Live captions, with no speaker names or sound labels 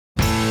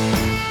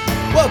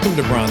Welcome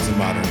to Bronze and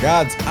Modern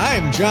Gods.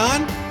 I'm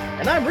John.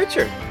 And I'm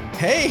Richard.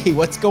 Hey,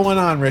 what's going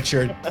on,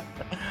 Richard?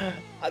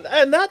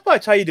 Not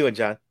much. How you doing,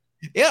 John?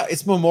 Yeah,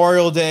 it's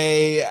Memorial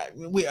Day.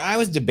 I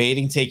was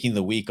debating taking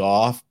the week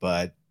off,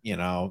 but,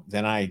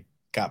 then I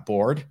got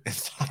bored.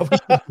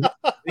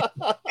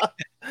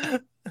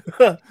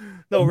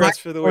 No rest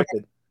for the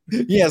wicked.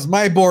 Yes,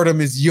 my boredom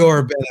is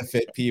your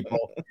benefit,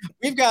 people.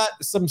 We've got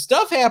some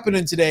stuff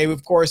happening today.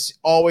 Of course,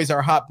 always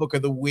our hot book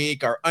of the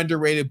week, our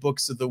underrated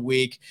books of the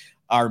week,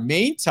 our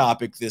main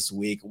topic this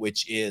week,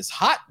 which is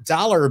hot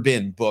dollar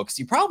bin books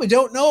you probably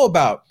don't know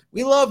about.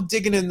 We love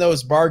digging in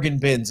those bargain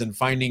bins and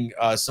finding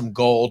some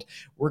gold.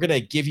 We're going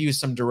to give you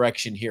some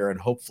direction here, and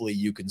hopefully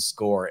you can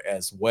score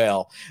as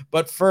well.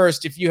 But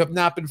first, if you have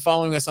not been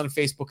following us on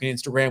Facebook and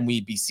Instagram,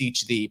 we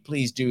beseech thee,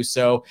 please do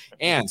so.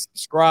 And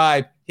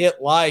subscribe,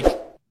 hit like,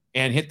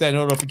 and hit that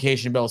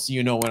notification bell so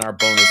you know when our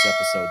bonus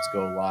episodes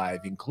go live,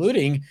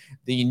 including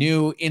the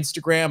new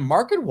Instagram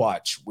Market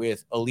Watch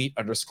with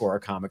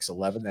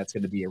Elite_Comics11. That's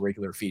going to be a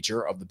regular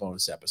feature of the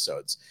bonus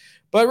episodes.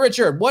 But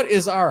Richard, what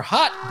is our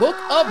hot book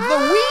of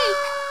the week?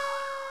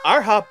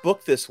 Our hot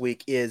book this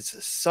week is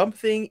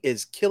Something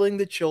is Killing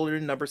the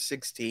Children, number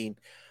 16,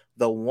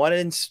 the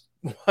one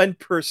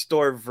per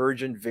store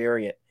Virgin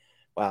variant.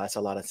 Wow, that's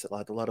a lot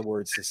of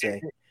words to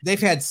say.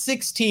 They've had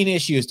 16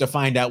 issues to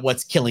find out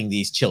what's killing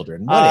these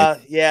children.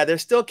 Yeah, they're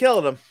still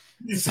killing them.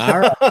 All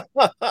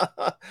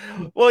right.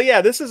 Well,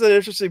 yeah, this is an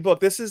interesting book.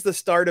 This is the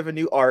start of a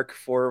new arc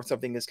for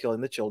Something is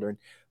Killing the Children.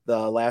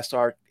 The last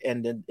arc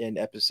ended in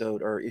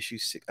episode or issue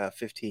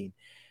 15.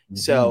 Mm-hmm.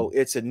 So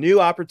it's a new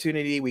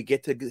opportunity. We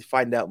get to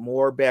find out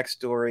more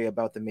backstory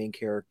about the main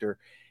character.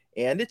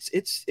 And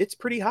it's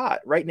pretty hot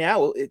right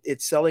now.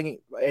 It's selling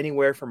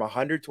anywhere from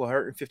 $100 to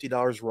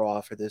 $150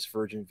 raw for this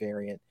Virgin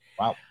variant.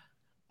 Wow.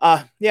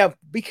 Yeah,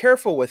 be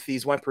careful with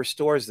these one per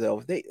stores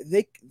though.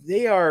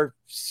 They are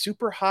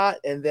super hot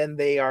and then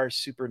they are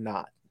super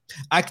not.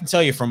 I can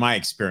tell you from my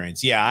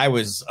experience. Yeah, I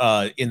was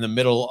in the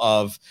middle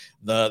of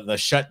the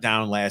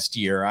shutdown last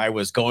year. I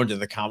was going to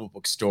the comic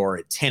book store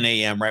at 10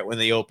 a.m. right when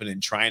they opened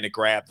and trying to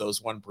grab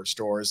those one per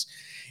stores.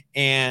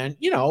 And,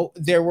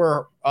 there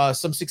were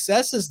some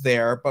successes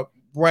there. But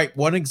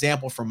one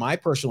example from my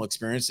personal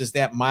experience is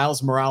that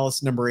Miles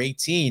Morales number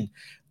 18,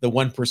 the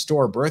one per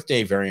store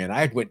birthday variant.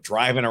 I went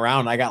driving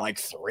around. I got like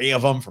 3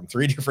 of them from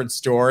 3 different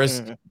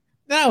stores. Mm-hmm.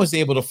 Then I was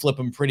able to flip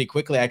them pretty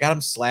quickly. I got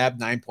them slabbed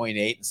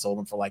 9.8 and sold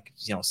them for like,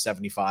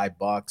 $75,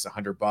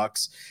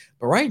 $100.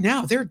 But right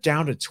now they're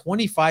down to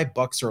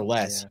 $25 or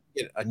less. Yeah.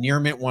 You get a near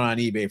mint one on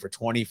eBay for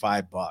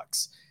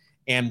 $25.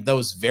 And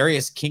those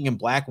various King and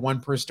Black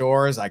one per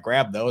stores, I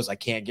grabbed those. I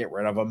can't get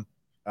rid of them.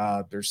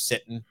 They're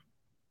sitting.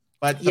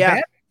 But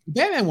the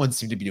Batman ones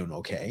seem to be doing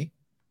okay.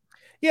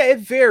 Yeah, it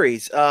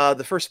varies.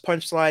 The first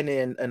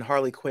Punchline in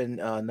Harley Quinn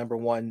number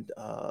 1,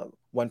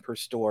 one per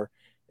store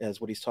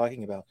is what he's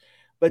talking about.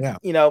 But,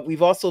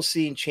 we've also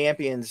seen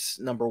Champions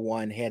number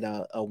 1 had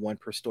a one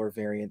per store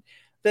variant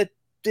that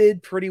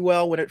did pretty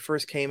well when it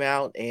first came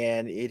out.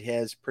 And it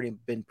has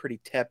been pretty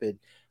tepid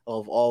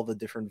of all the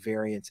different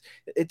variants.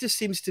 It just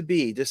seems to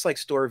be just like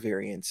store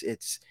variants.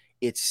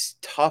 It's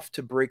tough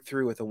to break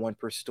through with a one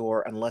per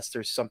store unless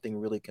there's something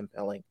really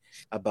compelling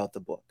about the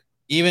book.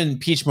 Even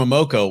Peach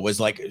Momoko was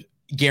like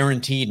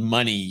guaranteed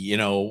money,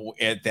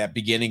 at that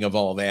beginning of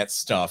all that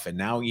stuff. And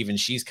now even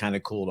she's kind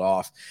of cooled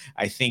off.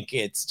 I think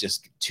it's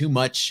just too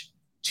much,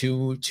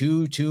 too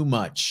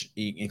much,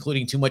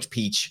 including too much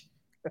Peach.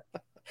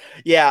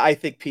 Yeah, I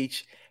think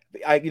Peach,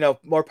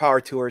 more power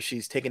to her.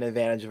 She's taken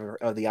advantage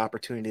of the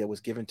opportunity that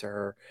was given to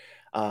her.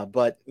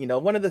 But,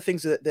 one of the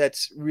things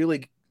that's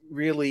really,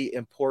 really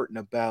important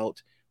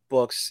about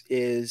books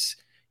is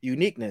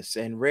uniqueness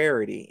and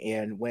rarity.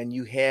 And when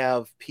you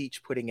have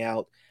Peach putting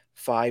out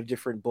 5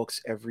 different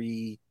books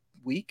every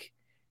week,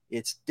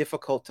 it's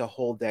difficult to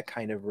hold that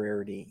kind of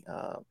rarity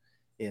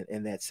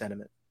in that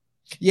sentiment.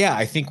 Yeah,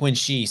 I think when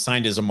she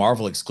signed as a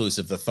Marvel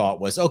exclusive, the thought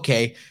was,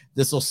 okay,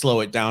 this will slow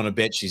it down a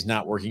bit. She's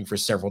not working for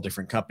several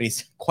different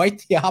companies.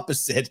 Quite the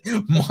opposite.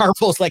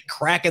 Marvel's like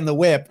cracking the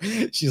whip.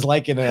 She's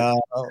like in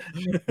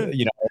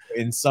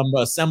in some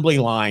assembly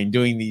line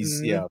doing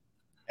these,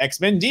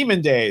 X-Men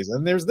Demon Days,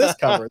 and there's this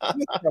cover.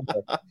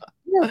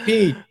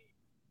 Pete.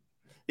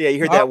 Yeah, you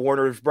heard that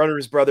Warner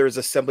Brothers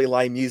assembly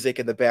line music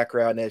in the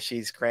background as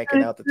she's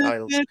cranking out the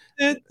titles.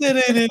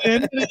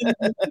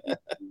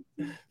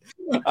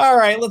 All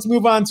right, let's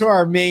move on to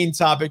our main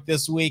topic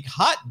this week,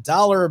 hot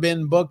dollar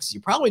bin books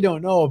you probably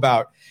don't know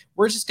about.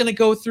 We're just going to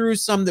go through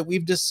some that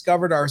we've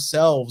discovered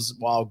ourselves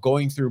while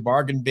going through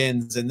bargain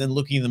bins and then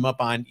looking them up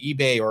on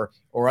eBay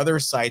or other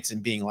sites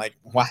and being like,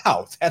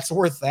 wow, that's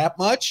worth that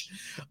much.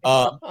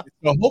 So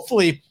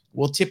hopefully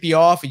we'll tip you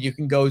off and you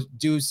can go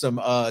do some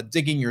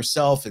digging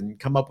yourself and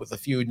come up with a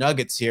few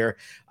nuggets here.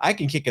 I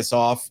can kick us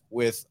off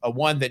with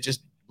one that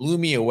just blew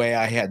me away.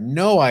 I had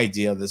no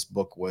idea this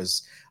book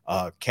was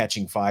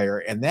catching fire,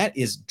 and that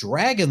is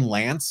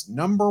Dragonlance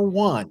number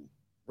 1.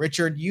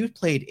 Richard, you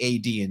played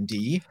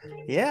AD&D.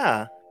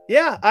 Yeah,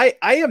 Yeah, I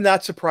am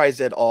not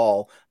surprised at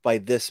all by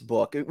this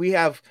book. We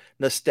have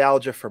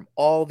nostalgia from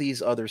all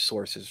these other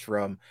sources,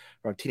 from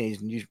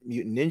Teenage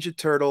Mutant Ninja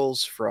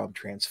Turtles, from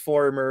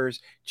Transformers,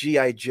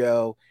 G.I.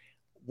 Joe.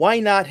 Why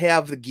not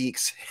have the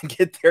geeks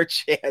get their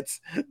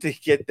chance to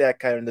get that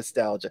kind of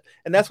nostalgia?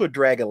 And that's what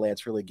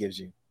Dragonlance really gives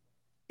you.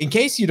 In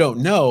case you don't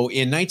know,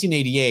 in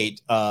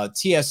 1988,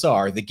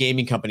 TSR, the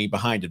gaming company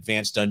behind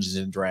Advanced Dungeons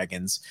and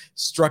Dragons,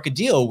 struck a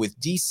deal with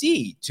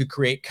DC to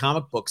create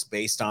comic books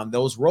based on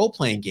those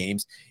role-playing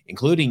games,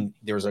 including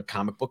there was a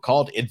comic book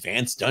called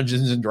Advanced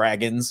Dungeons and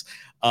Dragons,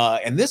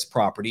 and this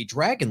property,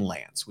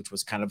 Dragonlance, which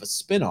was kind of a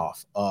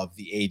spin-off of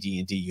the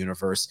AD&D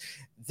universe.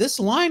 This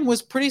line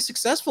was pretty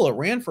successful. It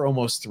ran for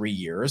almost 3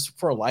 years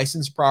for a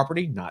licensed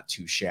property, not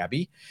too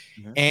shabby.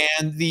 Mm-hmm.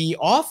 And the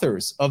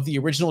authors of the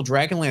original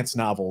Dragonlance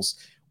novels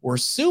were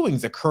suing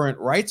the current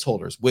rights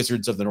holders,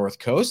 Wizards of the North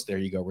Coast. There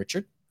you go,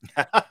 Richard.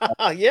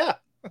 Yeah.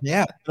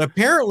 Yeah. But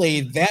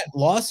apparently that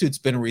lawsuit's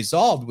been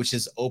resolved, which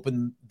has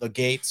opened the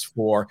gates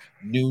for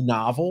new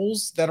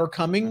novels that are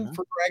coming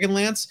for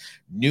Dragonlance,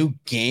 new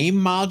game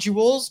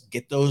modules,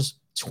 get those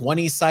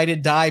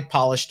 20-sided die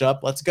polished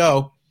up. Let's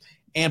go.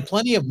 And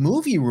plenty of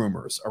movie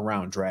rumors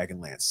around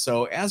Dragonlance.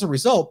 So as a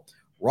result,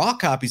 raw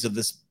copies of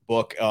this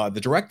book,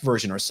 the direct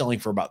version, are selling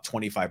for about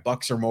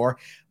 $25 or more.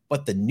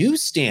 But the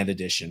newsstand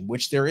edition,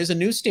 which there is a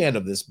newsstand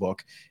of this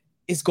book,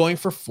 is going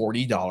for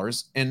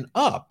 $40 and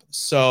up.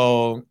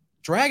 So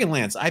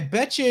Dragonlance, I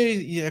bet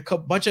you a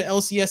bunch of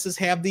LCSs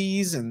have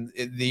these, and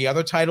the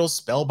other titles,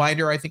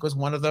 Spellbinder, I think was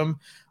one of them,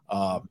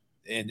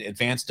 and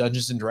Advanced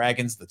Dungeons and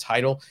Dragons, the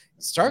title.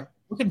 Start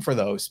looking for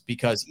those,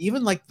 because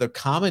even like the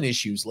common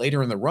issues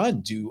later in the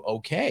run do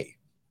okay.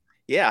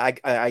 Yeah,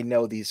 I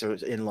know these are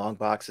in long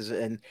boxes,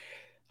 and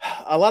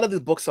a lot of the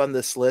books on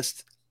this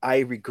list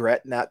I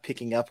regret not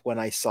picking up when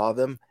I saw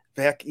them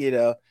back,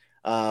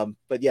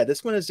 but yeah,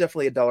 this one is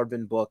definitely a dollar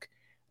bin book.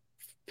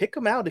 Pick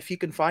them out if you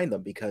can find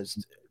them,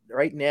 because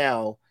right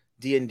now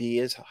D&D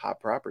is a hot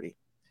property.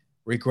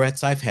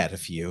 Regrets, I've had a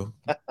few.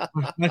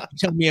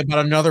 Tell me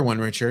about another one,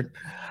 Richard.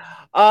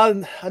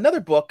 Another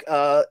book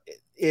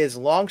is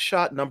Long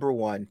Shot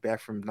 #1,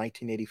 back from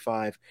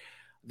 1985.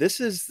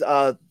 This is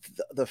the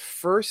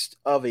first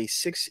of a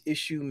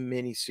 6-issue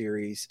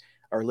miniseries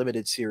or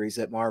limited series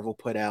that Marvel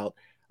put out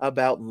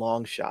about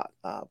Longshot,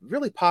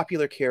 really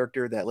popular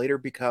character that later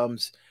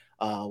becomes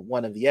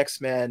one of the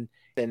X-Men,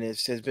 and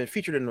has been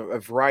featured in a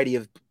variety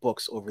of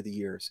books over the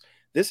years.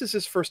 This is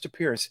his first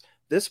appearance.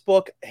 This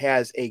book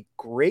has a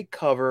great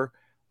cover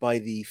by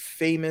the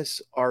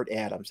famous Art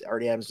Adams.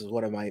 Art Adams is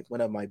one of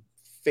my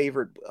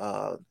favorite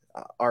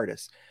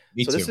artists.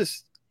 Me too. This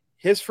is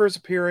his first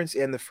appearance,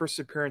 and the first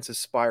appearance of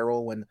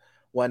Spiral, when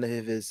one of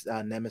his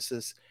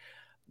nemesis.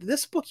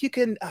 This book, you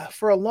can,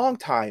 for a long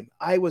time,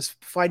 I was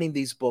finding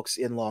these books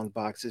in long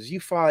boxes.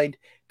 You find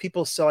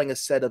people selling a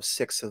set of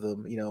 6 of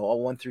them,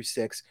 all 1 through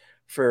 6,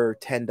 for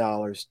 $10,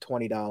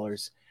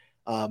 $20.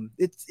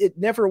 It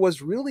never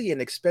was really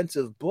an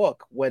expensive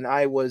book when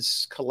I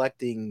was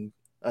collecting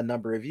a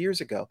number of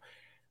years ago.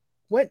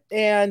 Went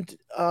and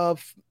out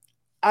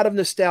of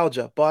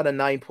nostalgia, bought a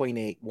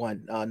 9.8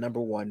 one,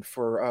 #1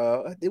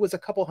 for it was a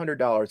couple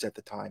 $100 at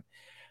the time.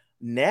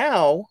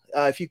 Now,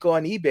 if you go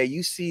on eBay,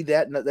 you see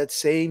that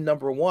same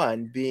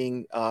 #1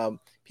 being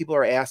people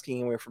are asking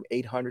anywhere from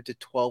 $800 to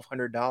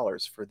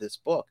 $1,200 for this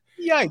book.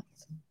 Yikes.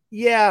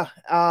 Yeah,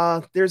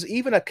 there's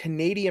even a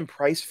Canadian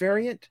price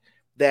variant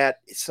that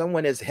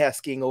someone is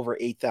asking over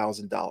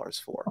 $8,000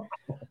 for.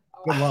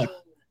 Good luck.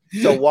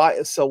 So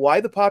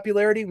why the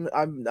popularity?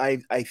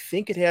 I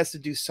think it has to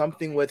do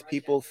something with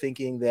people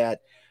thinking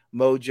that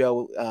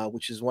Mojo,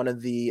 which is one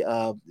of the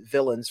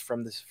villains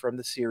from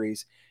the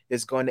series,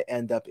 is going to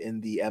end up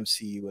in the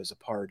MCU as a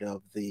part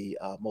of the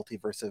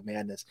Multiverse of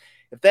Madness.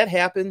 If that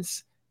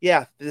happens,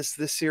 yeah, this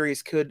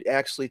series could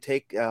actually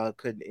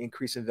could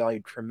increase in value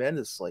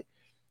tremendously.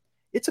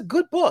 It's a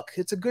good book.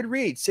 It's a good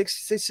read.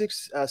 6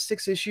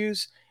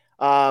 issues.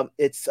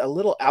 It's a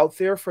little out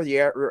there for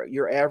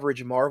your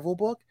average Marvel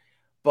book,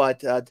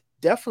 but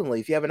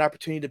definitely, if you have an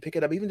opportunity to pick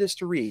it up, even just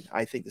to read,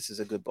 I think this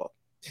is a good book.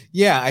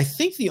 Yeah, I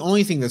think the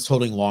only thing that's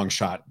holding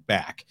Longshot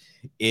back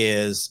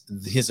is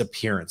his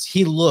appearance.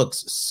 He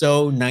looks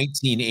so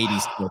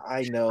 1980s.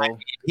 I know.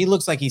 He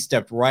looks like he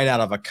stepped right out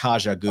of a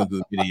Kaja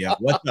Gugu video.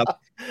 What's up?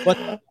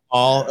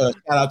 All shout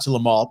out to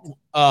Lamal.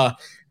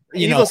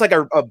 He looks like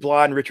a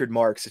blonde Richard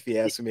Marx, if you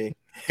ask me.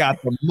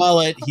 Got the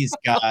mullet. He's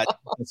got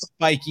the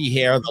spiky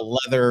hair, the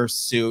leather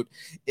suit.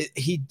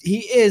 He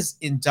is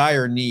in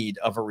dire need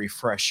of a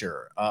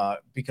refresher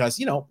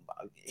because,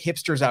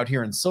 hipsters out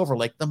here in Silver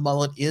Lake, the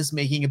mullet is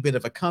making a bit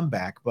of a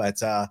comeback.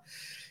 But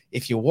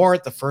if you wore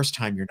it the first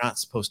time, you're not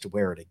supposed to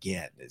wear it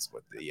again, is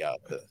what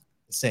the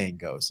saying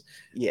goes.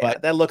 Yeah,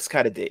 but that looks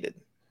kind of dated.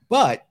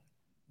 But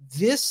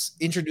this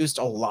introduced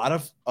a lot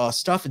of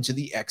stuff into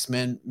the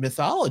X-Men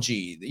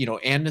mythology.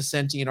 Ann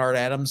Nocenti and Art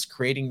Adams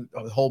creating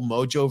a whole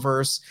Mojo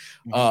verse,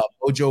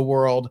 Mojo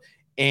world,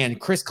 and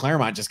Chris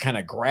Claremont just kind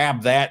of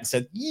grabbed that and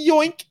said,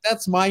 "Yoink,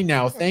 that's mine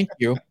now. Thank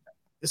you."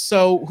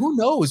 So who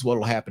knows what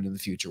will happen in the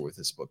future with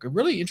this book? A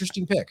really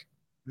interesting pick.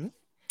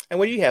 And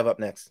what do you have up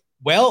next?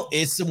 Well,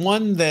 it's the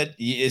one that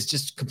is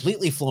just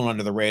completely flown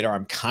under the radar.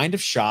 I'm kind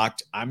of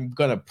shocked. I'm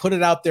going to put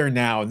it out there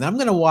now, and I'm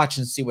going to watch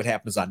and see what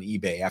happens on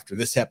eBay after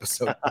this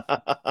episode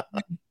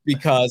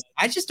because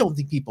I just don't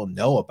think people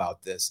know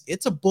about this.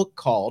 It's a book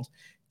called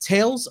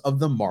Tales of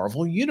the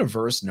Marvel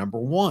Universe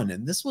 #1,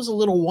 and this was a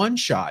little one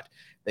shot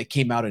that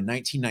came out in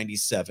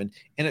 1997,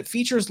 and it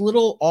features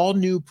little all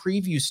new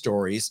preview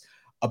stories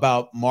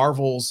about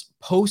Marvel's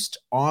post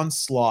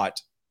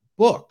Onslaught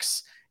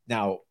books.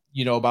 Now,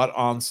 you know about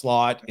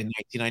Onslaught in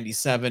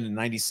 1997 and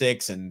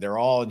 96, and they're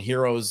all in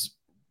Heroes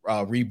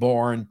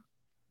Reborn.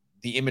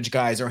 The Image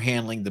guys are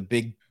handling the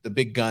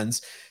big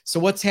guns. So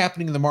what's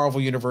happening in the Marvel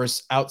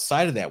universe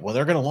outside of that? Well,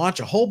 they're going to launch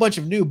a whole bunch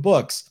of new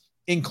books,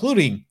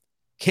 including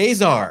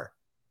Ka-Zar.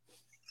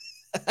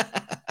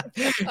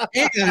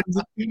 And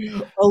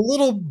a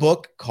little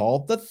book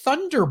called The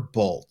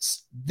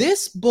Thunderbolts.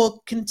 This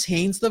book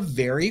contains the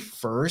very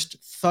first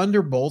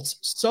Thunderbolts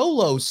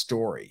solo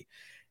story.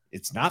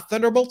 It's not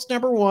Thunderbolts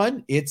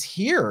 #1. It's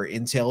here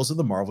in Tales of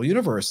the Marvel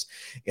Universe.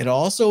 It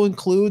also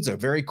includes a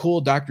very cool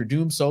Doctor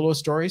Doom solo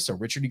story. So,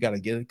 Richard, you got to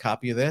get a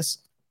copy of this.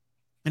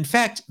 In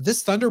fact,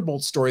 this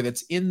Thunderbolt story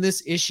that's in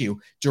this issue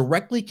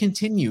directly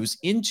continues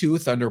into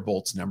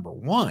Thunderbolts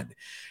 #1.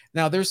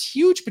 Now, there's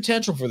huge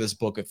potential for this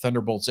book if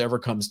Thunderbolts ever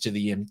comes to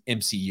the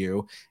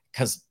MCU,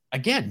 because,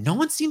 again, no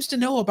one seems to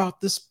know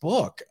about this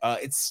book.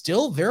 It's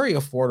still very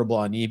affordable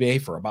on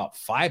eBay for about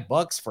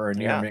 $5 for a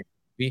New York.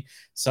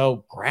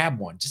 So grab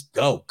one. Just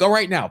go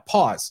right now.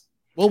 Pause.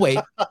 We'll wait.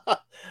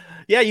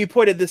 Yeah, you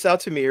pointed this out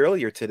to me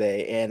earlier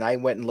today, and I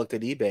went and looked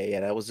at eBay,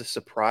 and I was just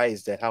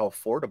surprised at how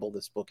affordable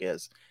this book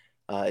is.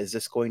 Is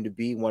this going to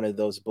be one of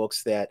those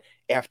books that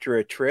after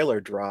a trailer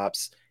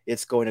drops,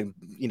 it's going to,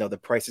 the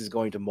price is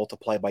going to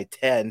multiply by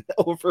 10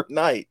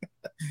 overnight?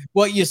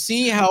 Well, you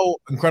see how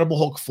Incredible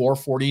Hulk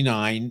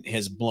 449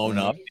 has blown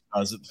up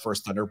because of the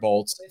first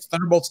Thunderbolts.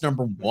 Thunderbolts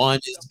 #1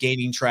 is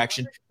gaining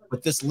traction,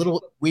 but this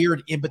little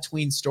weird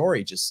in-between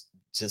story just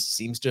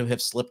seems to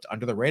have slipped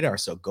under the radar.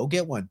 So go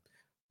get one.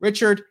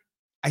 Richard,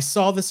 I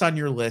saw this on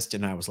your list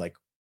and I was like,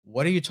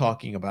 what are you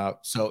talking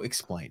about? So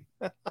explain.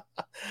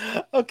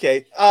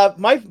 Okay.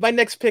 My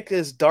next pick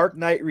is Dark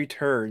Knight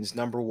Returns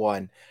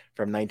 #1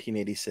 from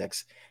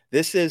 1986.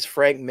 This is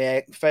Frank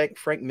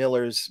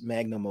Miller's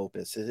magnum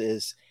opus. It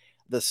is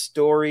the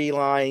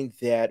storyline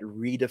that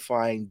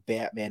redefined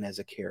Batman as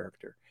a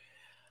character.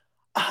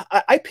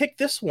 I picked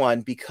this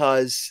one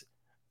because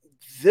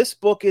this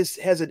book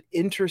has an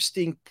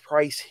interesting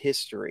price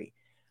history.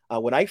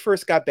 When I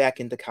first got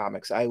back into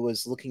comics, I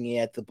was looking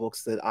at the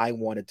books that I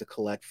wanted to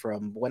collect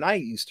from when I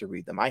used to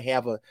read them. I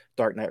have a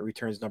Dark Knight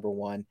Returns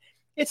 #1.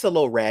 It's a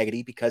little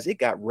raggedy because it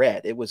got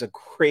read. It was a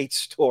great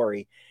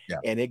story,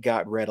 and it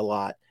got read a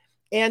lot.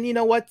 And you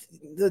know what?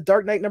 The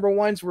Dark Knight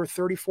 #1s were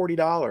 $30,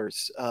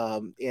 $40,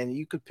 and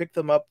you could pick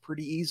them up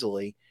pretty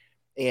easily.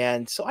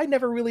 And so I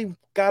never really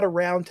got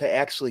around to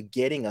actually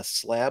getting a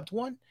slabbed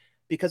one,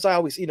 because I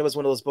always, it was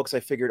one of those books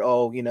I figured,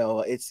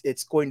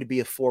 it's going to be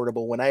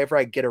affordable. Whenever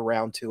I get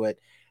around to it,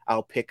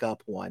 I'll pick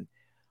up one.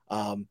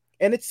 And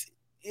it's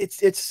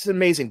an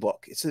amazing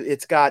book.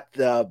 It's got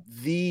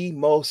the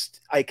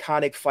most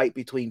iconic fight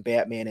between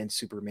Batman and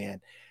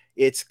Superman.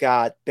 It's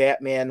got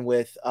Batman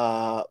with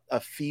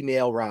a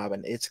female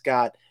Robin. It's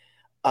got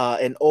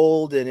an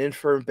old and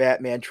infirm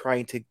Batman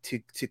trying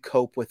to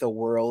cope with a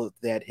world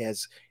that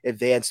has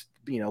advanced,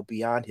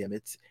 beyond him.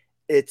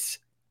 It's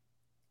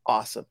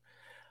awesome.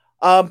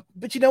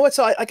 But you know what?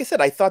 So like I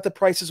said, I thought the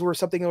prices were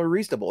something that were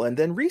reasonable. And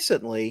then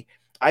recently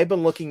I've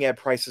been looking at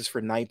prices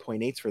for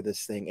 9.8s for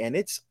this thing, and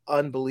it's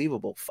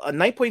unbelievable.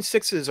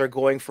 9.6s are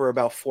going for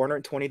about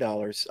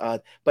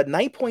 $420. But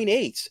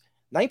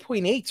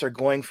 9.8s are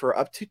going for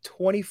up to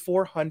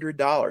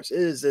 $2,400. It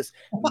is this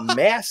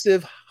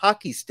massive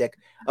hockey stick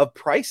of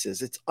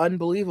prices. It's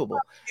unbelievable.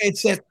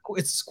 It's a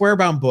square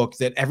bound book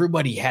that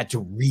everybody had to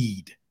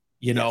read.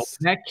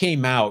 That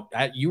came out.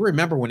 You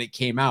remember when it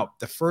came out,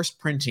 the first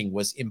printing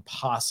was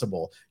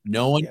impossible.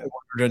 No one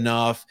ordered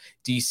enough.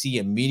 DC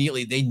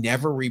immediately, they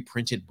never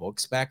reprinted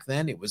books back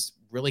then. It was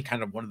really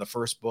kind of one of the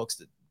first books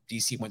that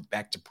DC went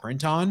back to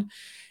print on.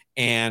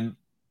 And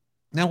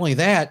not only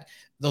that,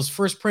 those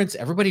first prints,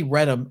 everybody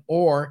read them,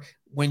 or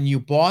when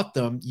you bought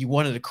them, you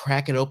wanted to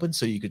crack it open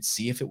so you could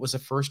see if it was a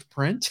first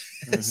print.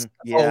 So,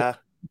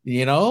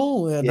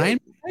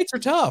 9.8s are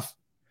tough.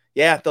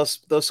 Yeah,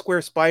 those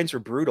square spines are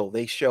brutal.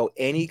 They show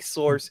any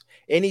source,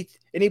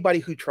 anybody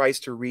who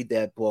tries to read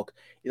that book,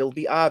 it'll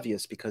be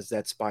obvious because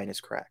that spine is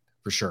cracked.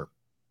 For sure.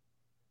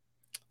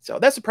 So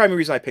that's the primary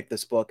reason I picked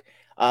this book.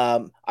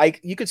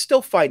 You could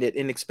still find it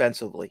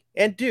inexpensively,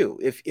 and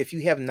if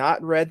you have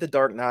not read the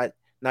Dark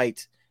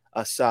Knight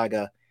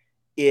saga,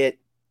 it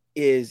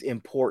is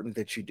important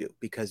that you do,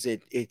 because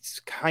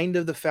it's kind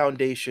of the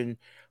foundation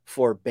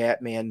for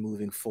Batman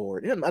moving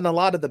forward. And a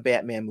lot of the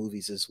Batman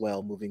movies as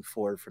well, moving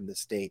forward from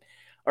this date,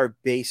 are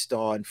based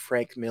on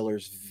Frank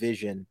Miller's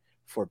vision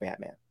for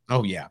Batman.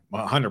 Oh, yeah,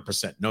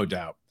 100%, no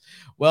doubt.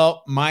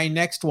 Well, my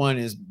next one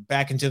is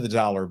back into the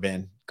dollar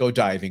bin. Go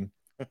diving.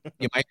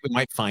 You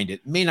might find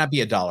it. May not be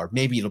 $1.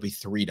 Maybe it'll be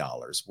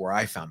 $3 where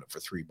I found it for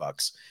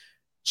 $3.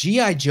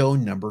 G.I. Joe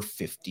number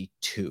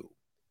 52.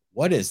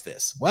 What is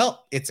this?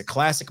 Well, it's a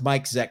classic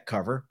Mike Zeck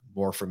cover,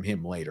 more from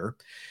him later,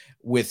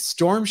 with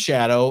Storm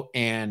Shadow,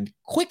 and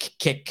Quick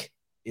Kick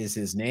is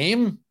his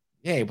name.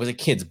 Yeah, it was a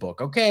kid's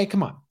book. Okay,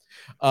 come on.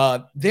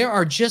 There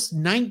are just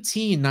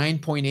 19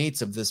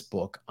 9.8s of this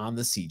book on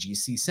the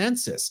CGC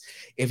census.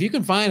 If you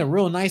can find a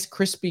real nice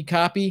crispy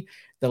copy,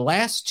 the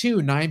last two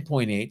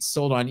 9.8s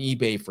sold on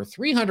eBay for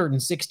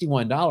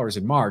 $361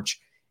 in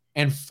March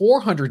and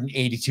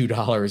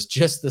 $482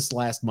 just this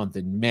last month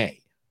in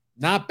May.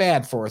 Not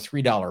bad for a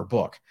 $3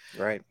 book.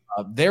 Right.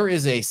 There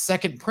is a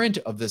second print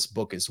of this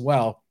book as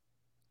well.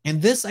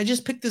 And this, I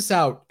just picked this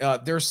out.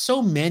 There's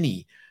so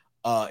many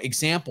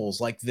examples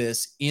like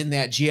this in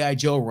that G.I.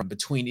 Joe run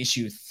between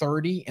issue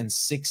 30 and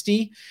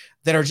 60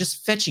 that are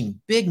just fetching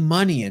big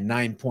money in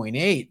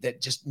 9.8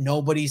 that just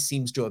nobody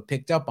seems to have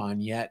picked up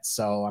on yet.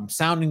 So I'm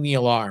sounding the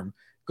alarm.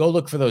 Go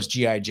look for those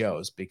G.I.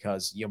 Joes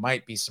because you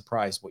might be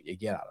surprised what you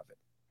get out of it.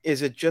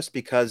 Is it just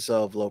because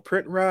of low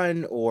print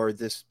run, or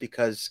this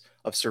because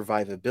of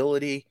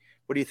survivability?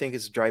 What do you think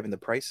is driving the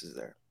prices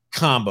there?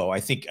 Combo. I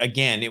think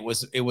again, it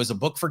was a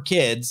book for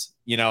kids.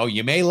 You know,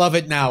 you may love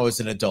it now as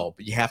an adult,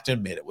 but you have to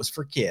admit it was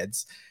for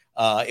kids.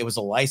 It was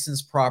a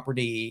licensed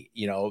property,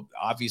 you know,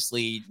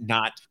 obviously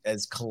not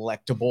as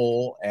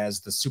collectible as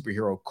the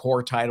superhero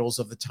core titles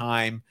of the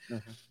time.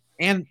 Mm-hmm.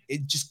 And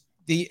it just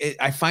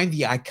I find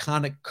the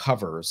iconic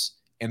covers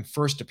and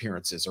first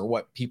appearances are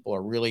what people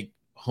are really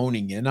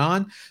honing in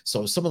on.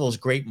 So some of those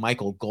great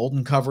Michael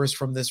Golden covers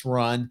from this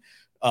run,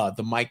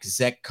 the Mike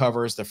Zeck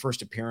covers, the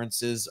first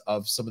appearances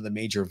of some of the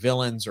major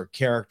villains or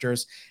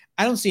characters.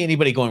 I don't see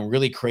anybody going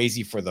really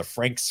crazy for the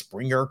Frank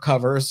Springer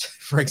covers,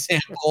 for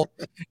example.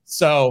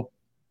 So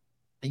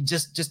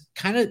just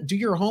kind of do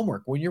your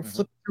homework when you're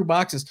flipping through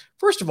boxes.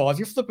 First of all, if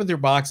you're flipping through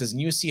boxes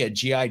and you see a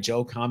G.I.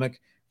 Joe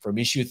comic from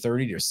issue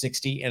 30 to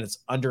 60 and it's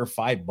under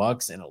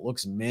 $5 and it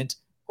looks mint,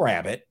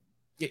 grab it.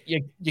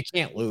 You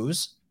can't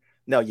lose.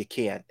 No, you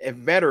can't. As a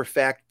matter of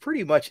fact,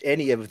 pretty much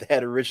any of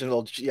that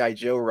original G.I.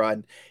 Joe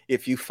run,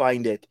 if you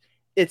find it,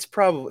 it's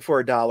probably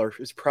for $1,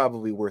 it's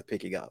probably worth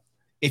picking up.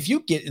 If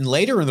you get in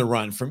later in the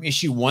run from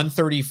issue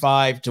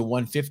 135 to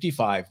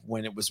 155,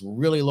 when it was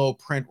really low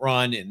print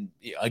run, and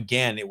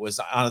again, it was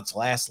on its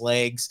last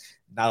legs,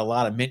 not a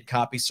lot of mint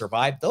copies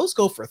survived, those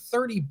go for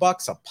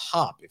 $30 a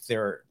pop if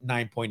they're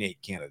 9.8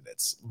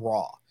 candidates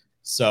raw.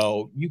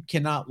 So you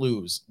cannot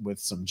lose with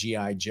some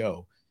G.I.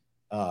 Joe.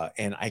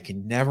 And I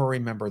can never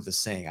remember the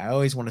saying. I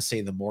always want to say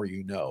the more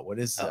you know. What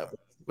is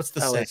what's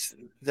the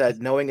saying? That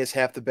knowing is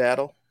half the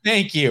battle.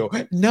 Thank you.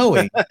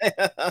 Knowing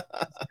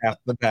half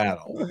the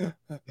battle.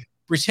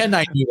 Pretend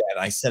I knew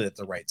that. I said it at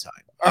the right time.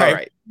 All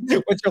right.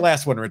 What's your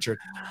last one, Richard?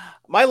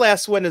 My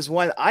last one is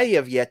one I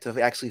have yet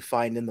to actually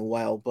find in the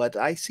wild, but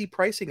I see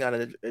pricing on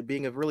it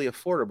being really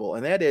affordable,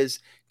 and that is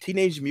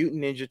Teenage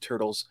Mutant Ninja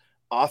Turtles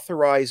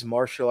Authorized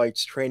Martial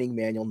Arts Training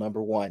Manual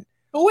 #1.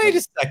 Oh, wait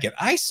a second.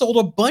 I sold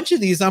a bunch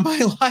of these on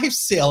my live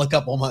sale a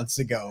couple months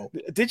ago.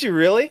 Did you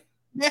really?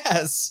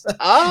 Yes.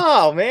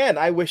 Oh, man.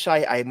 I wish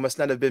I must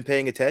not have been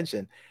paying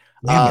attention.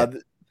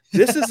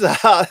 This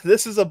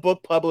is a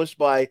book published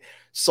by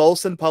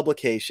Solson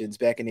Publications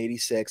back in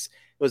 '86. It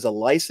was a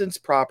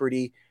licensed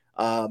property,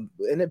 and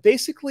it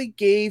basically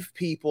gave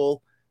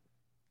people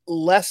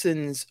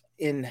lessons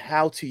in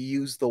how to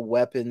use the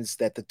weapons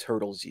that the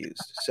Turtles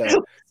used. So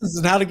this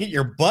is how to get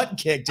your butt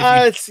kicked.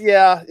 It's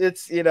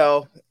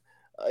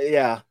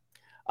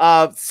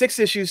 6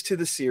 issues to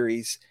the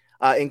series,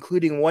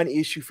 including 1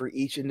 issue for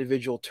each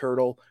individual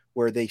turtle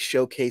where they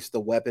showcase the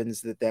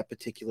weapons that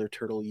particular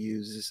turtle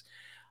uses.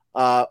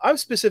 I'm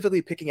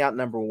specifically picking out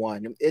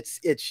 #1.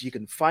 It's you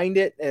can find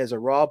it as a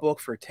raw book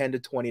for $10 to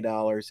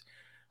 $20,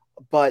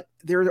 but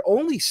there are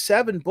only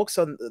 7 books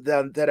on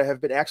them that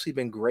have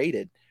been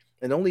graded,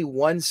 and only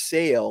 1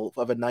 sale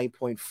of a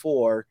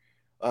 9.4,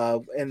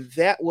 and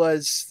that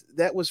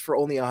was for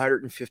only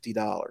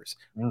 $150.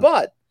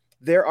 But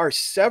there are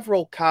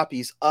several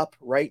copies up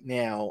right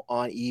now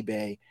on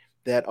eBay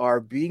that are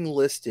being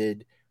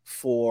listed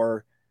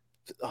for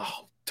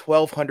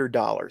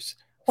 $1,200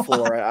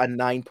 for a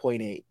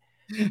 9.8.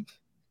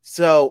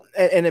 So,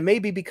 and it may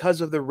be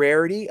because of the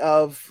rarity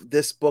of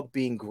this book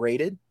being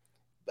graded.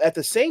 At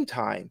the same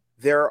time,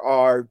 there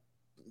are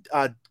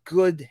a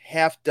good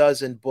half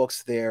dozen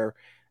books there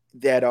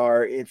that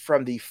are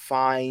from the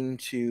fine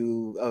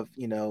to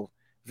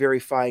very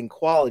fine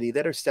quality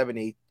that are $7,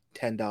 $8,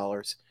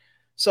 $10.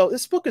 So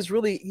this book is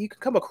really, you can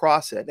come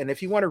across it, and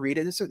if you want to read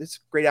it, it's a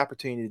great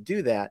opportunity to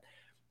do that.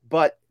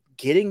 But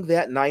getting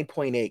that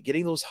 9.8,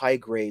 getting those high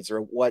grades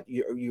are what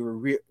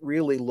you're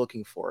really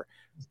looking for.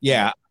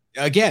 Yeah.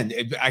 Again,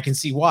 I can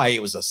see why.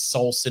 It was a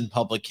Solson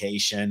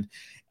publication.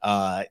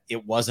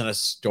 It wasn't a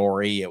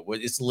story.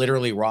 It's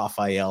literally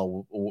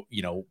Raphael,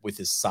 with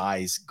his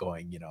size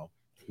going,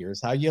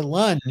 here's how you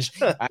lunge.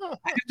 I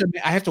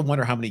have to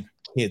wonder how many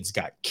kids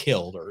got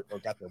killed or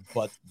got their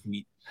butts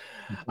beat.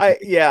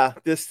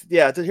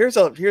 Here's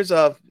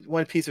a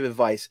one piece of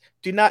advice: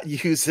 do not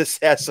use this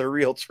as a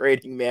real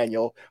training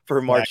manual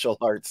for martial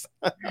arts.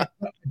 I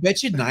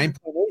bet you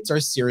 9.8s are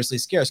seriously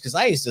scarce, because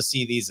I used to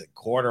see these at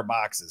quarter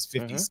boxes,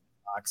 50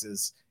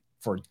 boxes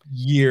for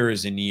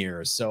years and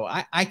years. So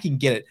I can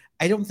get it.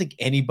 I don't think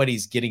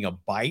anybody's getting a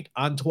bite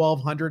on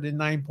 1200 and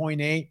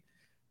 9.8,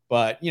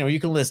 but you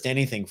can list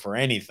anything for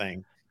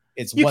anything.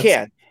 It's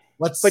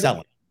what's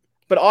selling.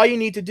 But all you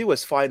need to do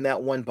is find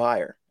that one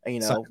buyer.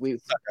 Again,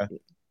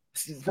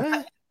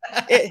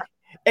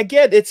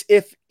 it's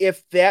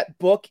if that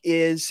book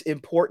is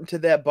important to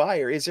that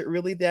buyer, is it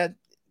really that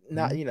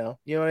not, you know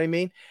what I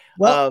mean?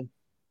 Well,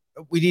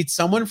 we need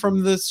someone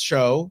from this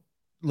show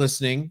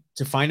listening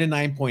to find a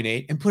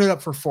 9.8 and put it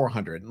up for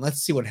 400, and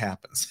let's see what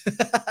happens.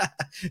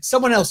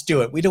 Someone else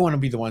do it. We don't want to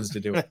be the ones to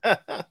do it.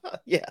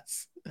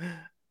 Yes.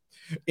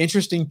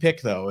 Interesting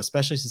pick though,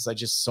 especially since I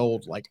just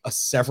sold like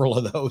several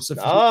of those.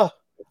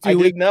 I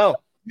didn't know.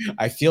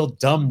 I feel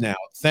dumb now.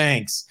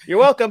 Thanks. You're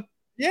welcome.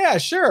 Yeah,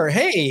 sure.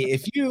 Hey,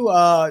 if you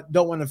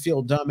don't want to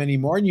feel dumb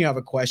anymore and you have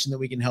a question that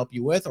we can help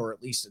you with, or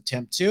at least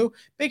attempt to,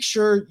 make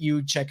sure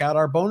you check out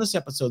our bonus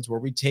episodes where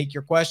we take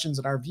your questions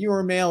in our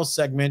viewer mail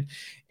segment.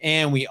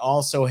 And we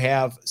also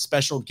have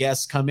special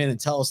guests come in and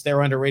tell us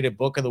their underrated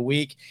book of the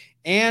week.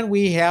 And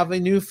we have a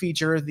new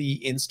feature,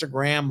 the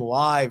Instagram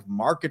Live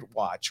Market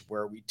Watch,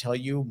 where we tell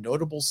you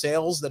notable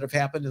sales that have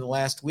happened in the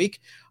last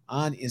week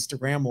on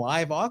Instagram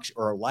Live auction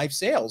or live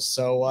sales.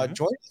 So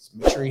join us.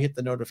 Make sure you hit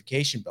the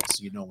notification bell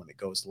so you know when it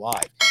goes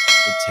live.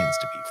 It tends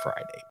to be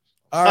Friday.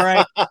 All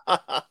right.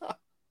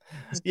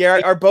 Yeah,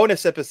 our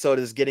bonus episode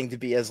is getting to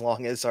be as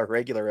long as our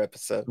regular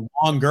episode.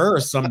 Longer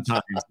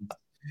sometimes.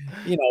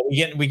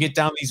 We get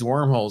down these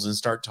wormholes and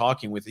start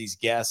talking with these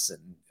guests,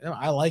 and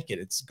I like it.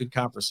 It's a good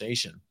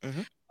conversation.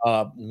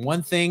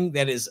 One thing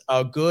that is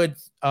a good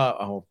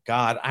oh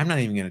God, I'm not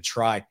even gonna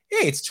try.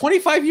 Hey, it's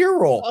 25-year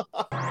rule.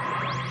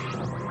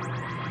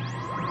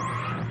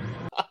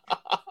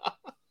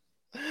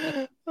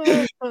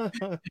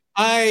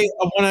 I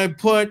want to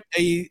put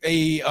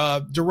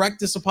a direct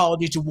this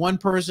apology to one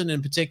person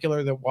in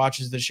particular that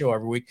watches the show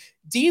every week.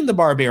 Dean the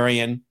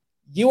Barbarian,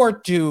 you are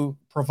to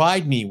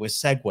provide me with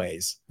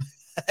segues.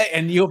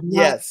 And you have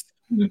not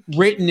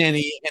written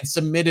any and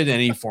submitted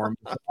any for me.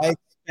 I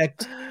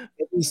expect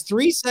at least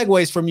 3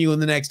 segues from you in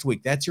the next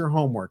week. That's your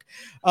homework.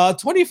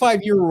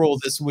 25-year rule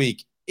this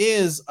week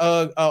is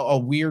a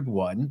weird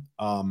one.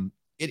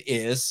 It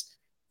is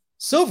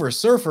Silver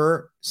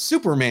Surfer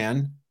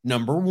Superman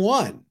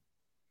 #1.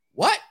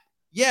 What?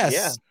 Yes.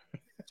 Yeah.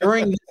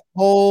 During the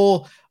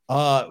whole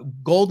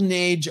golden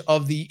age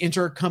of the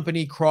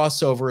intercompany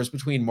crossovers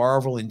between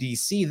Marvel and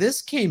DC,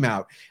 this came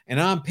out. And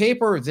on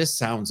paper, this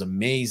sounds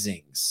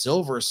amazing.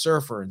 Silver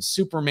Surfer and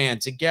Superman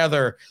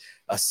together,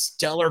 a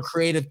stellar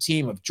creative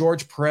team of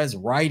George Perez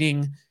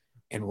writing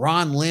and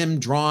Ron Lim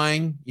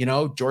drawing.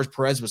 George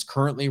Perez was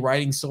currently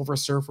writing Silver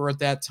Surfer at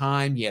that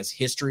time. He has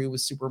history with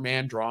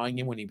Superman, drawing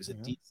him when he was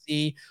at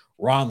DC.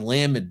 Ron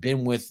Lim had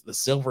been with the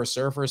Silver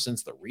Surfer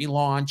since the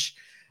relaunch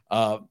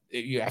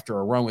after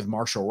a run with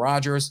Marshall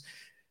Rogers.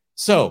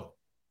 So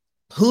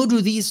who do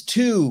these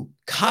two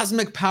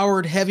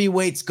cosmic-powered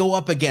heavyweights go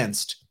up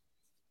against?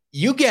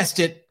 You guessed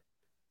it,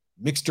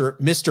 Mr.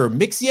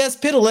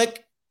 Mxyzptlk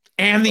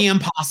and the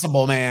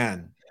Impossible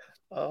Man.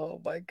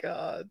 Oh, my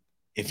God.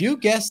 If you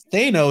guessed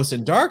Thanos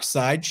and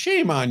Darkseid,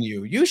 shame on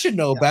you. You should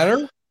know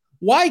better.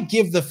 Why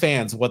give the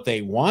fans what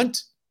they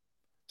want?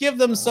 Give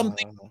them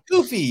something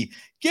goofy.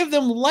 Give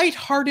them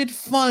lighthearted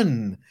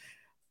fun.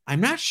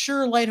 I'm not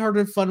sure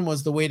lighthearted fun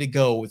was the way to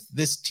go with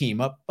this team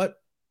up, but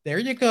there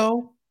you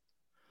go.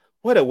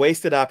 What a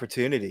wasted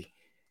opportunity.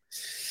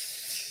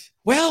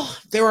 Well,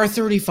 there are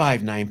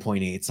 35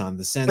 9.8s on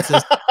the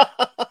census.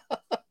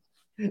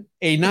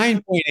 A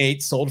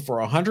 9.8 sold for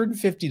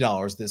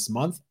 $150 this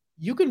month.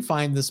 You can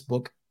find this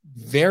book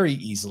very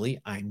easily.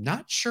 I'm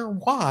not sure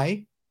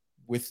why,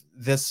 with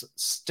this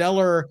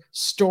stellar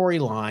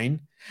storyline.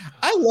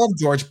 I love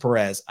George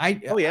Perez. I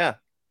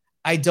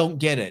don't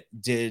get it.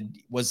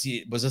 Was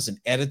this an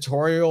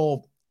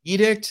editorial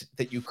edict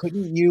that you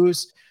couldn't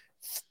use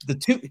the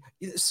two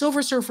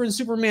Silver Surfer and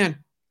Superman?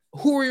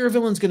 Who are your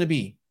villains going to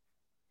be?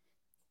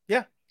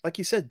 Yeah, like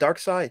you said,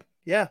 Darkseid.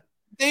 Yeah,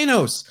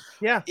 Thanos.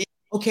 Yeah.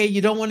 Okay,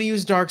 you don't want to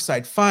use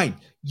Darkseid. Fine,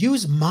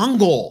 use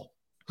Mongol,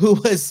 who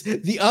was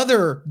the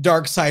other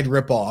Darkseid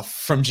ripoff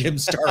from Jim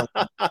Starlin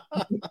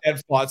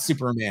that fought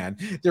Superman.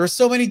 There are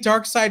so many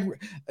Darkseid.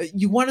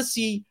 You want to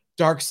see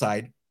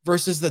Darkseid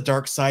versus the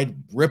Darkseid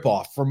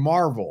ripoff from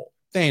Marvel,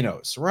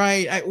 Thanos,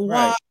 right?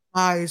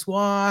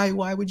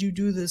 Why would you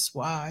do this?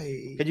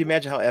 Why? Could you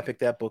imagine how epic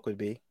that book would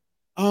be?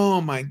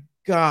 Oh my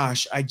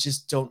gosh, I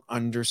just don't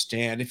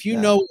understand. If you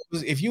know,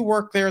 if you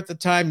work there at the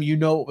time, you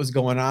know what was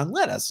going on,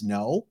 let us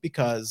know,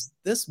 because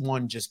this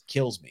one just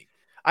kills me.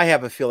 I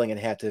have a feeling it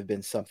had to have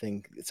been some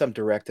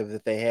directive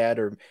that they had,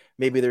 or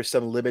maybe there's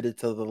some limited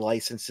to the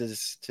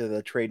licenses, to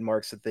the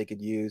trademarks that they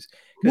could use.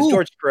 Because Who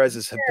George Perez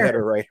is a better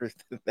cares? writer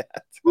than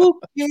that. Who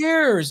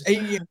cares?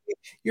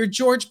 You're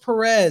George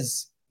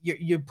Perez.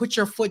 You put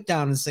your foot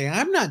down and say,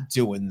 I'm not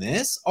doing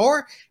this.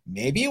 Or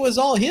maybe it was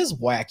all his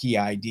wacky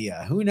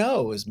idea. Who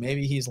knows?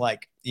 Maybe he's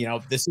like,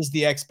 this is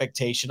the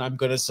expectation. I'm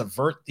going to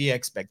subvert the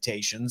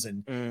expectations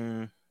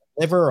and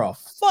deliver a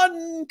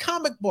fun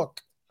comic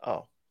book.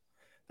 Oh,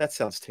 that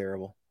sounds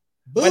terrible.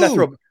 Boom.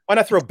 Why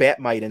not throw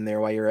Batmite in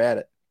there while you're at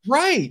it?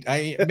 Right.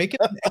 I make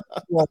it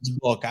an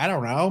book. I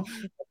don't know.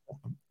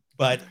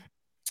 But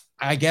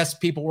I guess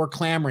people were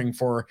clamoring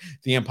for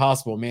the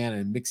Impossible Man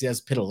and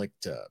Mxyzptlk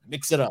to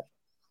mix it up.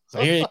 So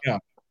here you go.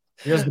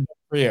 Here's the book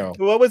for you.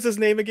 What was his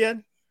name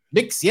again?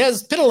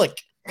 Mxyzptlk.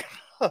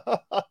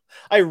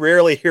 I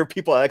rarely hear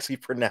people actually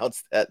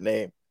pronounce that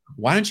name.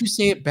 Why don't you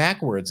say it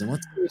backwards and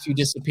let's see if you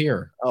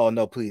disappear? Oh,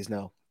 no, please,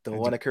 no. Don't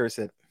want to curse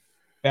it.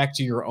 Back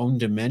to your own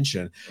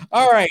dimension.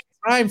 All right,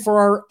 time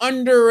for our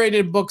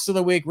underrated books of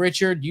the week.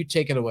 Richard, you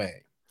take it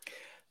away.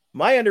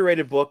 My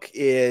underrated book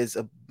is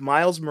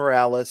Miles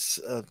Morales,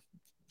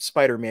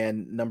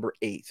 Spider-Man number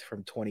 8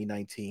 from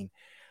 2019.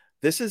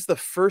 This is the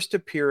first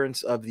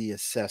appearance of the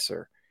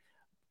Assessor.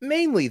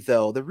 Mainly,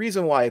 though, the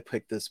reason why I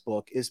picked this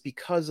book is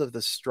because of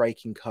the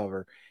striking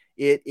cover.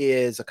 It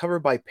is a cover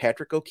by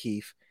Patrick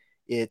O'Keefe.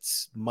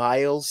 It's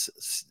Miles.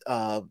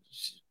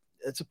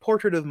 It's a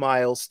portrait of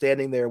Miles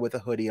standing there with a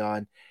hoodie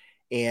on,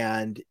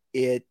 and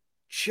it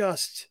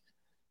just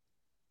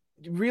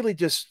really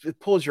it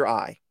pulls your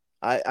eye.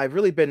 I've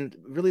really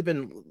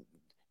been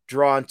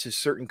drawn to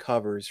certain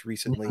covers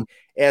recently,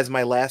 as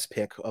my last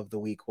pick of the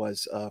week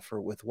was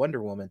with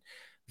Wonder Woman.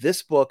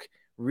 This book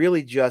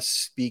really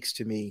just speaks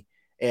to me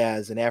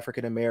as an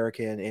African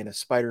American and a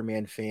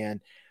Spider-Man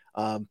fan.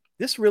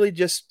 This really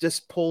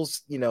just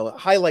pulls,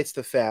 highlights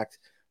the fact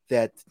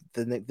that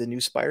the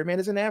new Spider-Man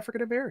is an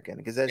African American,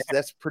 because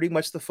that's pretty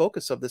much the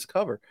focus of this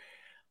cover.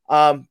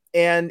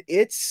 And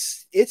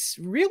it's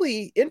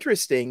really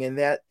interesting in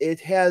that it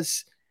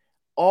has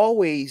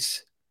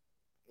always,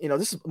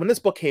 when this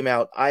book came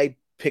out, I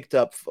picked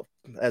up,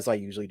 as I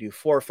usually do,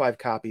 4 or 5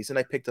 copies, and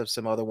I picked up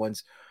some other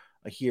ones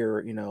here,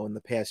 in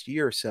the past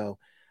year or so.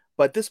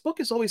 But this book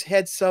has always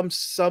had some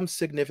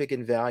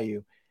significant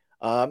value.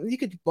 You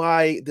could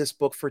buy this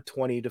book for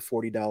 $20 to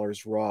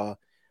 $40 raw,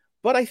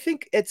 but I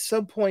think at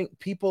some point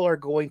people are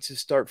going to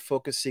start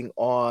focusing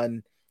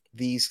on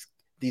these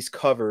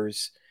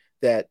covers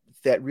that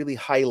really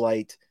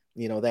highlight,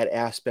 that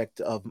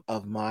aspect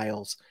of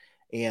Miles.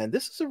 And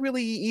this is a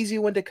really easy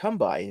one to come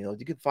by. You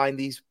can find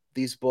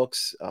these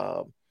books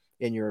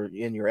in your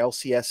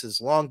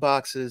LCS's long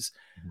boxes.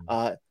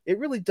 It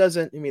really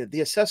doesn't. I mean,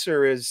 the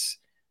Assessor is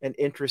an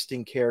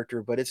interesting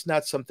character, but it's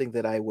not something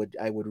that I would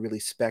really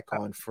spec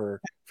on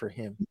for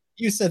him.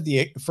 You said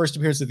the first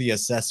appearance of the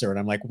Assessor, and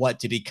I'm like, what,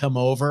 did he come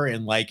over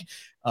and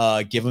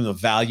give him the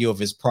value of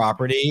his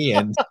property?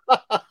 And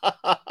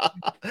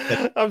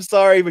I'm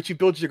sorry, but you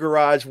built your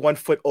garage 1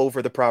 foot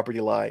over the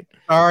property line.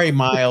 Sorry,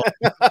 Miles.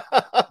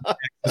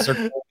 Are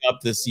going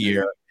up this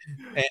year.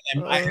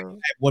 And I have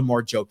one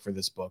more joke for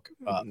this book.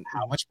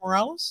 How much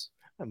Morales?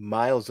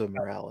 Miles of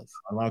Morales.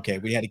 Okay,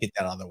 we had to get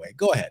that out of the way.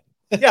 Go ahead.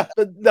 Yeah,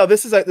 but no,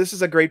 this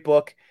is a great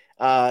book.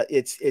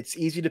 It's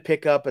easy to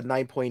pick up at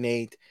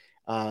 9.8.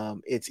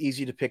 It's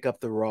easy to pick up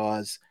the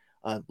raws.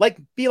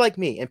 Be like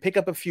me and pick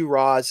up a few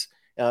raws,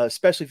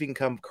 especially if you can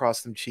come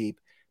across them cheap,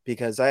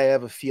 because I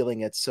have a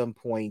feeling at some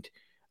point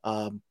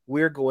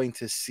we're going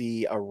to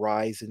see a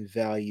rise in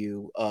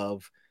value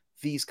of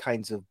these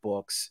kinds of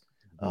books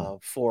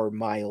for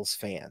Miles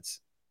fans.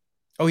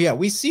 Oh yeah,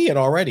 we see it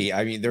already.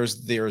 I mean,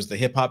 there's the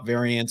hip hop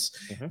variants.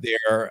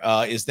 There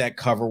is that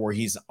cover where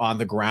he's on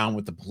the ground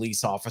with the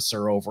police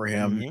officer over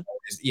him.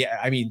 Yeah,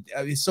 I mean,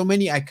 so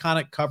many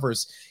iconic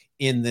covers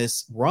in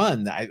this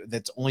run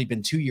that's only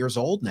been 2 years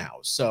old now.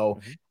 So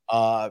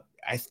I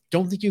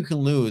don't think you can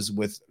lose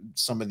with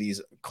some of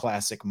these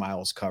classic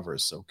Miles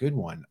covers. So good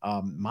one.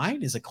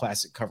 Mine is a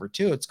classic cover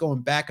too. It's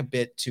going back a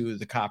bit to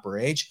the Copper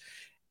Age.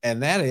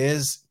 And that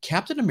is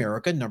Captain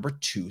America number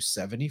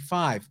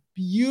 275.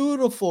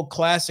 Beautiful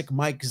classic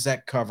Mike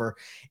Zeck cover.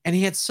 And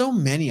he had so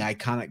many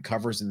iconic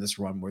covers in this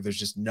run where there's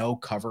just no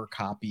cover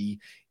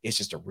copy. It's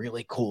just a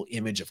really cool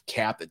image of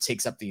Cap that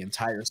takes up the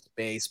entire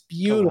space.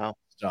 Beautiful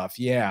stuff.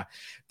 Yeah.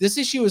 This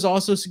issue is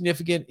also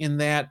significant in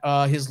that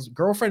his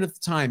girlfriend at the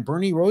time,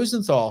 Bernie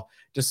Rosenthal,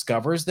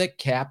 discovers that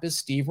Cap is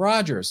Steve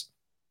Rogers.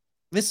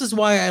 This is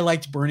why I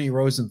liked Bernie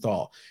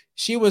Rosenthal.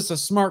 She was a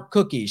smart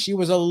cookie. She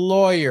was a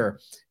lawyer.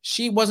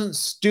 She wasn't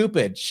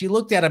stupid. She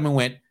looked at him and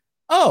went,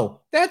 "Oh,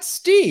 that's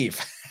Steve."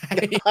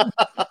 He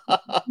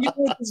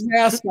put his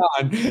mask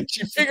on.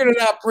 She figured it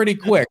out pretty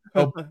quick.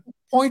 So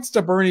points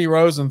to Bernie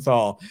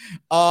Rosenthal.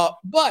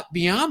 But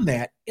beyond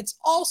that, it's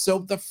also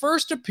the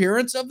first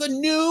appearance of the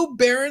new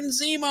Baron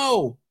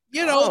Zemo.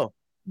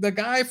 The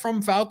guy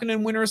from Falcon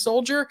and Winter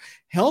Soldier,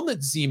 Helmut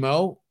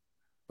Zemo,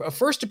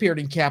 first appeared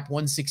in Cap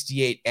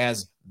 168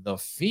 as the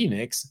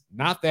Phoenix,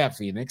 not that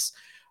Phoenix.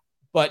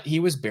 but he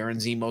was Baron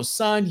Zemo's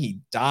son. He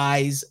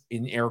dies,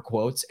 in air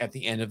quotes, at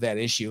the end of that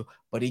issue,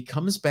 but he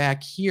comes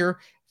back here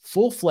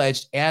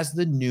full-fledged as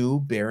the new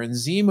Baron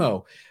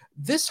Zemo.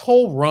 This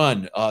whole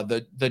run,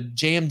 the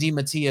J.M.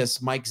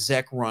 DeMatteis, Mike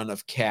Zeck run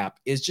of Cap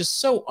is just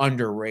so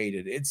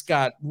underrated. It's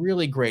got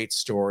really great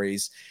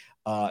stories.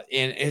 And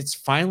it's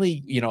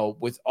finally,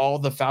 with all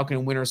the Falcon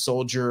and Winter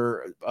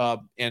Soldier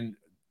and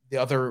the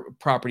other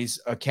properties,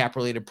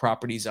 Cap-related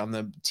properties on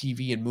the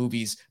TV and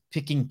movies,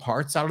 picking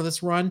parts out of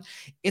this run,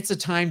 it's a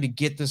time to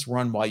get this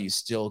run while you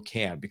still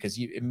can, because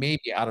it may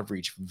be out of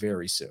reach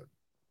very soon.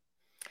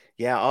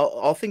 Yeah,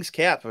 all things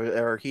Cap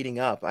are heating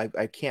up.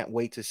 I can't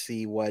wait to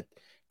see what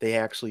they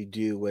actually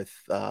do with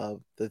the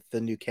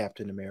new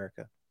Captain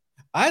America.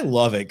 I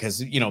love it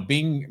because,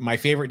 being my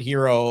favorite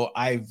hero,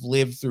 I've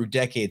lived through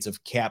decades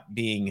of Cap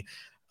being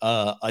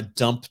a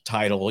dump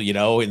title,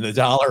 in the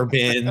dollar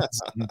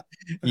bins.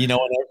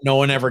 No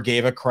one ever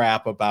gave a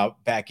crap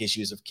about back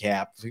issues of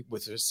Cap,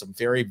 with some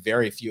very,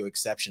 very few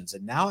exceptions.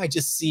 And now I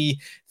just see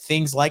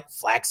things like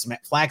Flag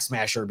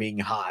Smasher being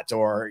hot,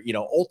 or,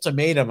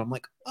 Ultimatum. I'm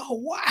like,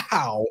 oh,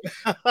 wow.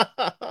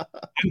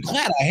 I'm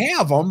glad I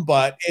have them,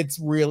 but it's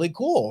really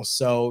cool.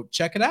 So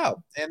check it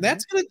out. And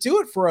that's going to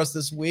do it for us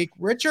this week.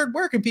 Richard,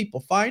 where can people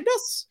find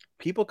us?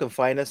 People can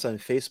find us on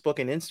Facebook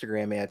and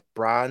Instagram at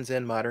Bronze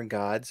and Modern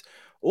Gods,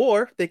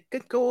 or they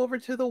could go over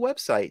to the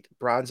website,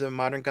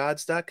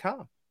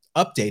 bronzeandmoderngods.com.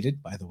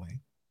 Updated, by the way.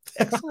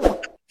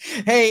 Excellent.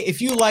 Hey,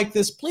 if you like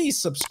this,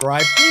 please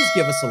subscribe. Please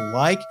give us a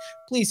like.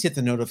 Please hit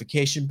the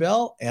notification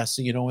bell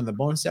so you know when the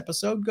bonus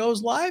episode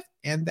goes live.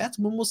 And that's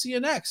when we'll see you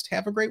next.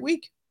 Have a great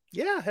week.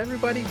 Yeah,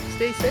 everybody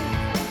stay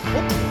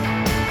safe.